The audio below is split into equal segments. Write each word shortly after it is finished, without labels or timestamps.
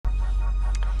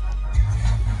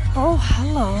Oh,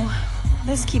 hello.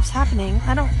 This keeps happening.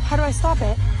 How do I stop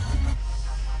it?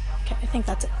 Okay, I think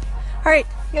that's it. All right,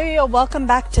 yo, welcome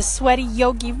back to Sweaty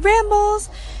Yogi Rambles.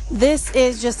 This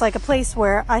is just like a place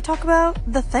where I talk about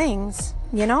the things,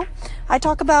 I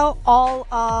talk about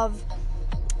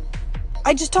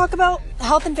I just talk about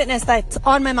health and fitness that's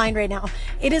on my mind right now.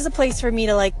 It is a place for me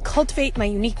to cultivate my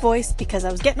unique voice because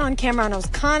I was getting on camera and I was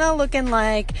kind of looking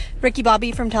like Ricky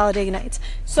Bobby from Talladega Nights.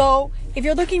 So if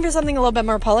you're looking for something a little bit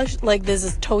more polished, this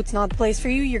is totes not the place for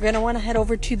you. You're going to want to head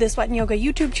over to the Sweat and Yoga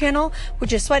YouTube channel,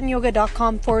 which is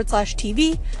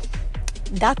sweatandyoga.com/TV.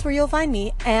 That's where you'll find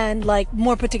me, and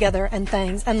more put together and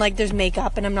things, and there's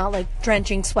makeup and I'm not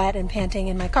drenching sweat and panting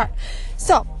in my car.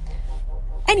 So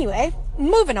anyway,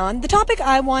 moving on. The topic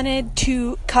I wanted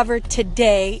to cover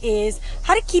today is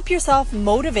how to keep yourself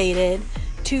motivated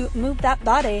to move that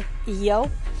body, yo.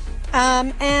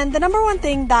 And the number one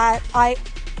thing that I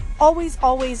always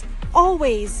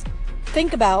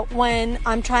think about when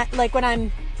I'm when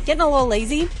I'm getting a little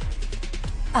lazy,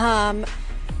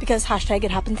 because hashtag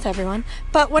it happens to everyone.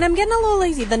 But when I'm getting a little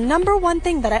lazy, the number one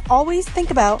thing that I always think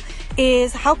about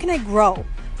is how can I grow?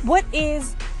 What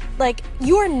is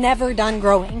you are never done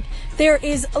growing. There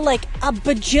is a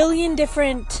bajillion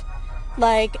different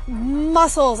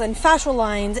muscles and fascial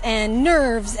lines and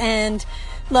nerves and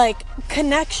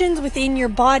connections within your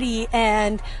body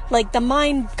and the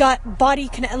mind gut body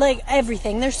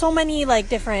everything. There's so many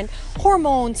I'm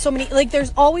hormones, so many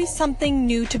there's always something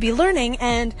new to be learning,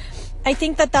 and I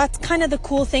think that that's kind of the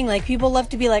cool thing. People love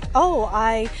to be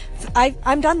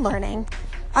I'm done learning.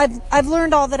 I've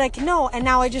learned all that I can know, and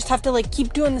now I just have to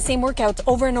keep doing the same workouts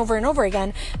over and over and over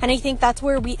again. And I think that's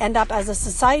where we end up as a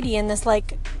society in this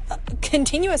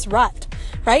continuous rut,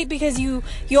 right? Because you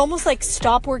almost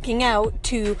stop working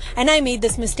out and I made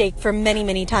this mistake for many,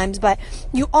 many times, but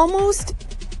you almost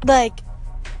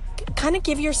kind of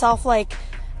give yourself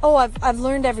oh, I've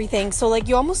learned everything. So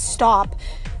you almost stop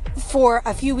for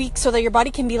a few weeks so that your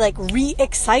body can be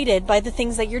re-excited by the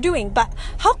things that you're doing. But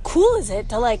how cool is it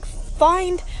to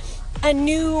find a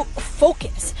new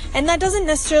focus? And that doesn't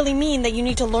necessarily mean that you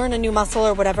need to learn a new muscle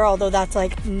or whatever, although that's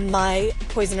my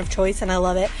poison of choice and I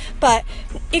love it. But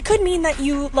it could mean that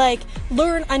you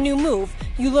learn a new move.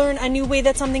 You learn a new way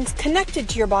that something's connected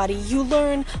to your body. You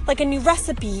learn a new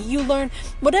recipe. You learn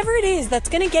whatever it is that's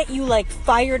going to get you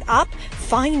fired up.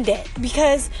 Find it,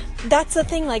 because that's the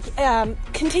thing.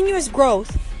 Continuous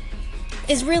growth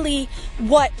is really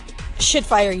what should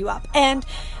fire you up. And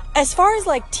as far as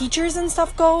teachers and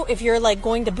stuff go, if you're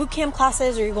going to boot camp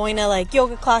classes or you're going to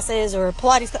yoga classes or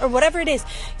Pilates or whatever it is,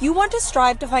 you want to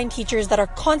strive to find teachers that are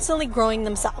constantly growing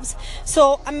themselves.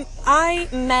 So I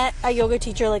met a yoga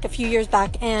teacher a few years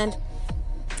back, and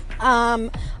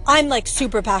I'm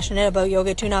super passionate about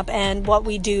Yoga Tune-Up and what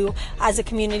we do as a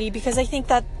community, because I think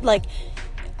that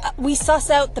we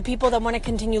suss out the people that want to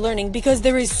continue learning, because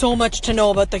there is so much to know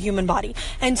about the human body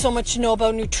and so much to know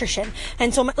about nutrition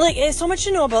and so much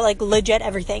to know about legit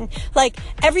everything.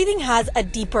 Everything has a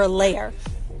deeper layer.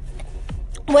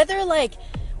 Whether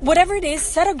whatever it is,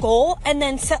 set a goal and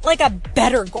then set a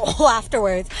better goal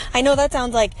afterwards. I know that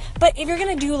sounds but if you're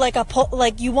gonna do a pull,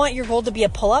 you want your goal to be a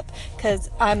pull-up,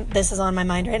 because this is on my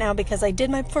mind right now because I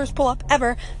did my first pull-up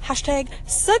ever, hashtag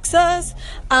success.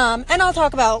 And I'll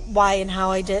talk about why and how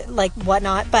I did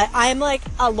whatnot, but I'm a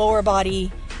lower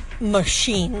body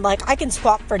machine. I can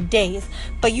squat for days,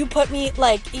 but you put me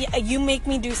you make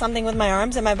me do something with my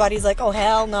arms and my body's oh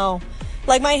hell no.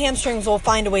 My hamstrings will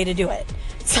find a way to do it.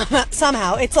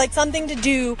 Somehow it's something to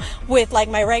do with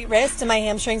my right wrist, and my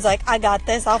hamstrings I got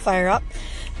this, I'll fire up.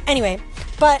 Anyway,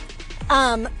 but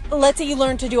let's say you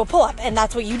learn to do a pull-up, and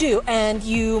that's what you do, and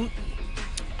you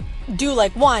do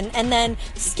one and then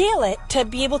scale it to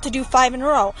be able to do 5 in a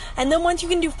row, and then once you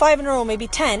can do 5 in a row, maybe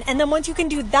 10, and then once you can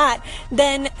do that,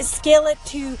 then scale it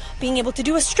to being able to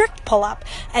do a strict pull-up,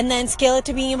 and then scale it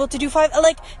to being able to do 5.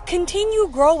 Continue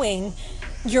growing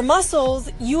your muscles,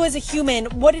 you as a human,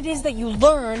 what it is that you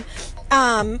learn.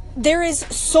 There is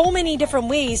so many different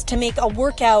ways to make a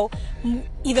workout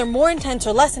either more intense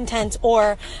or less intense,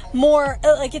 or more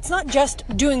it's not just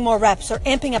doing more reps or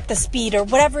amping up the speed or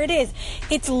whatever it is.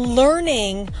 It's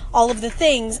learning all of the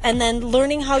things and then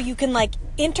learning how you can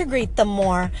integrate them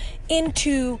more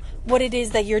into what it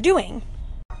is that you're doing.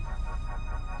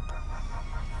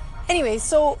 Anyway,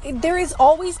 so there is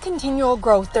always continual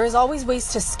growth. There is always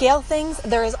ways to scale things.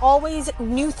 There is always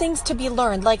new things to be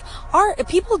learned.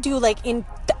 People do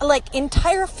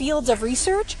entire fields of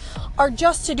research are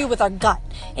just to do with our gut.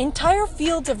 Entire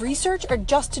fields of research are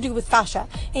just to do with fascia.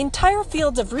 Entire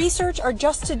fields of research are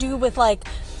just to do with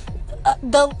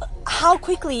how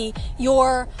quickly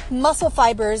your muscle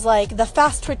fibers, like the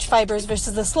fast twitch fibers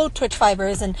versus the slow twitch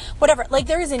fibers and whatever, like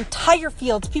there is entire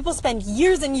fields. People spend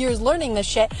years and years learning this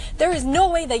shit. There is no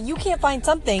way that you can't find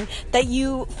something that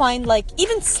you find like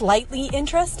even slightly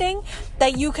interesting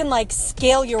that you can like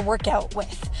scale your workout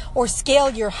with or scale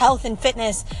your health and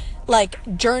fitness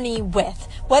like journey with,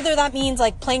 whether that means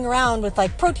like playing around with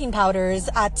like protein powders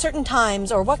at certain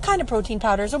times or what kind of protein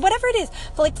powders or whatever it is.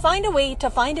 But like find a way to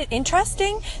find it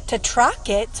interesting, to track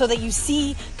it so that you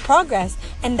see progress.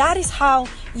 And that is how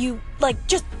you like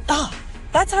just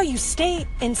that's how you stay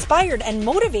inspired and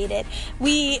motivated.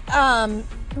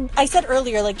 I said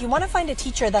earlier, like you want to find a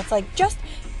teacher that's like just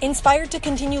inspired to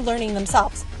continue learning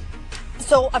themselves.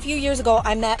 So a few years ago,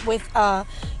 I met with a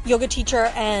yoga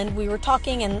teacher and we were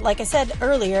talking, and like I said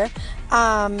earlier,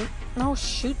 no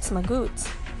shoots my goots.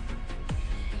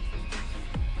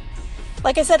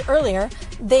 Like I said earlier,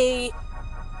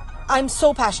 I'm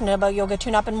so passionate about Yoga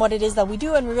Tune-Up and what it is that we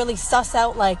do, and we really suss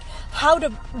out like how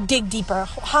to dig deeper.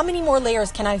 How many more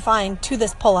layers can I find to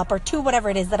this pull-up or to whatever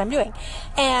it is that I'm doing?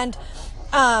 And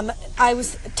I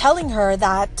was telling her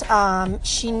that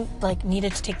she like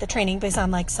needed to take the training because I'm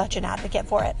like such an advocate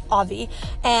for it, Avi.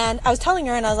 And I was telling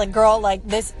her, and I was like, girl, like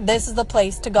this is the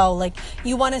place to go. Like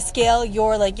you want to scale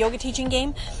your like yoga teaching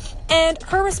game. And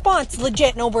her response,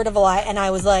 legit, no word of a lie. And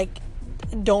I was like,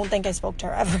 don't think I spoke to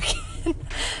her ever again.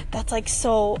 That's like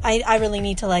so, I really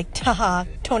need to like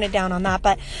tone it down on that.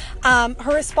 But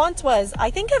her response was,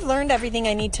 I think I've learned everything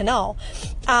I need to know.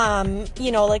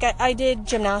 You know, like I did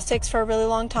gymnastics for a really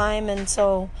long time, and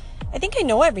so I think I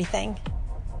know everything.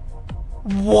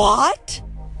 What?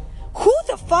 Who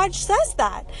the fudge says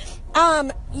that?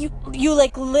 You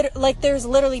like there's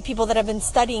literally people that have been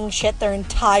studying shit their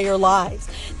entire lives.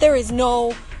 There is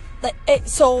no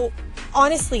so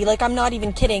honestly, like I'm not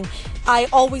even kidding. I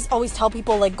always tell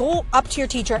people like go up to your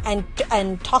teacher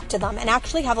and talk to them and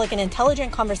actually have like an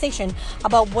intelligent conversation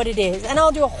about what it is. And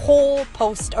I'll do a whole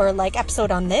post or like episode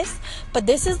on this, but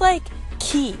this is like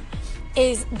key,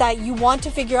 is that you want to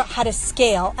figure out how to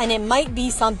scale, and it might be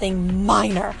something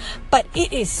minor, but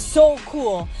it is so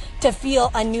cool to feel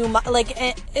a new, like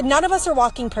none of us are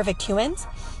walking perfect humans.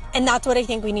 And that's what I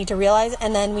think we need to realize.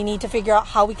 And then we need to figure out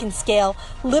how we can scale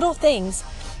little things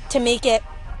to make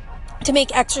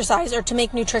exercise or to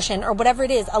make nutrition or whatever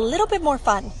it is a little bit more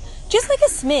fun. Just like a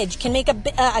smidge can make a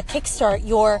kickstart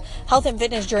your health and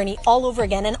fitness journey all over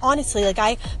again. And honestly, like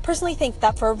I personally think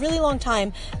that for a really long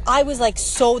time, I was like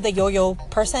so the yo-yo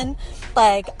person.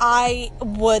 Like I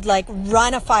would like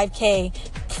run a 5K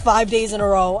 5 days in a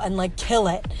row and like kill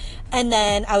it. And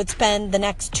then I would spend the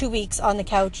next 2 weeks on the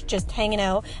couch just hanging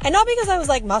out. And not because I was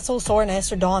like muscle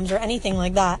soreness or DOMS or anything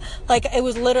like that. Like it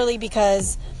was literally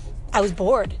because I was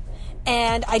bored.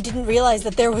 And I didn't realize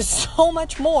that there was so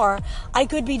much more I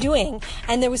could be doing.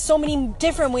 And there was so many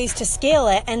different ways to scale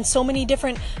it and so many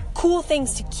different cool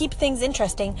things to keep things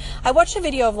interesting. I watched a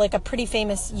video of like a pretty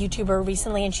famous YouTuber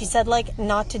recently, and she said like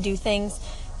not to do things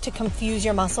to confuse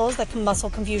your muscles, like muscle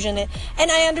confusion.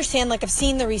 And I understand, like I've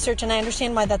seen the research and I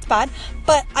understand why that's bad.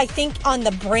 But I think on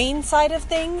the brain side of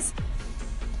things,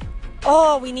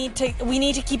 we need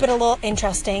to keep it a little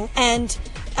interesting. And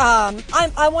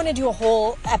I want to do a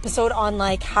whole episode on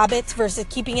like habits versus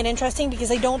keeping it interesting, because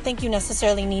I don't think you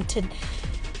necessarily need to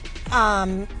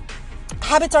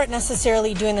habits aren't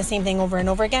necessarily doing the same thing over and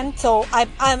over again. So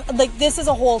I'm like, this is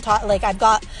a whole like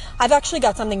I've actually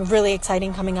got something really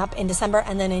exciting coming up in December,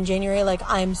 and then in January. Like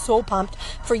I'm so pumped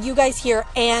for you guys here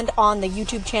and on the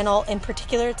YouTube channel in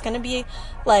particular. It's going to be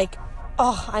like,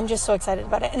 I'm just so excited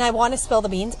about it. And I want to spill the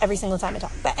beans every single time I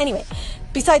talk. But anyway,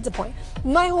 besides the point,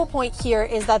 my whole point here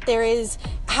is that there is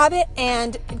habit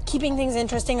and keeping things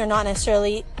interesting are not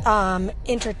necessarily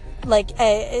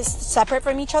is separate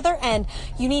from each other. And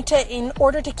you need to, in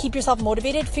order to keep yourself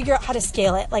motivated, figure out how to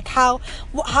scale it. Like how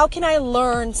can I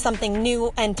learn something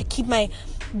new and to keep my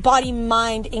body,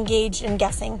 mind engaged and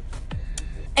guessing.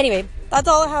 Anyway, that's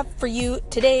all I have for you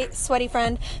today, sweaty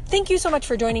friend. Thank you so much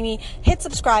for joining me. Hit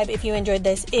subscribe if you enjoyed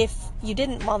this. If you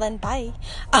didn't, well then, bye.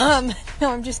 No,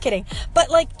 I'm just kidding. But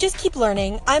like, just keep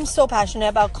learning. I'm so passionate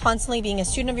about constantly being a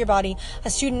student of your body, a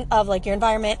student of like your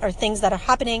environment or things that are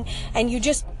happening. And you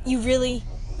really,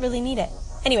 really need it.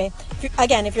 Anyway,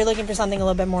 if you're looking for something a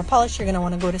little bit more polished, you're going to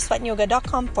want to go to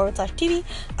sweatandyoga.com/TV.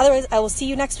 Otherwise, I will see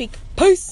you next week. Peace.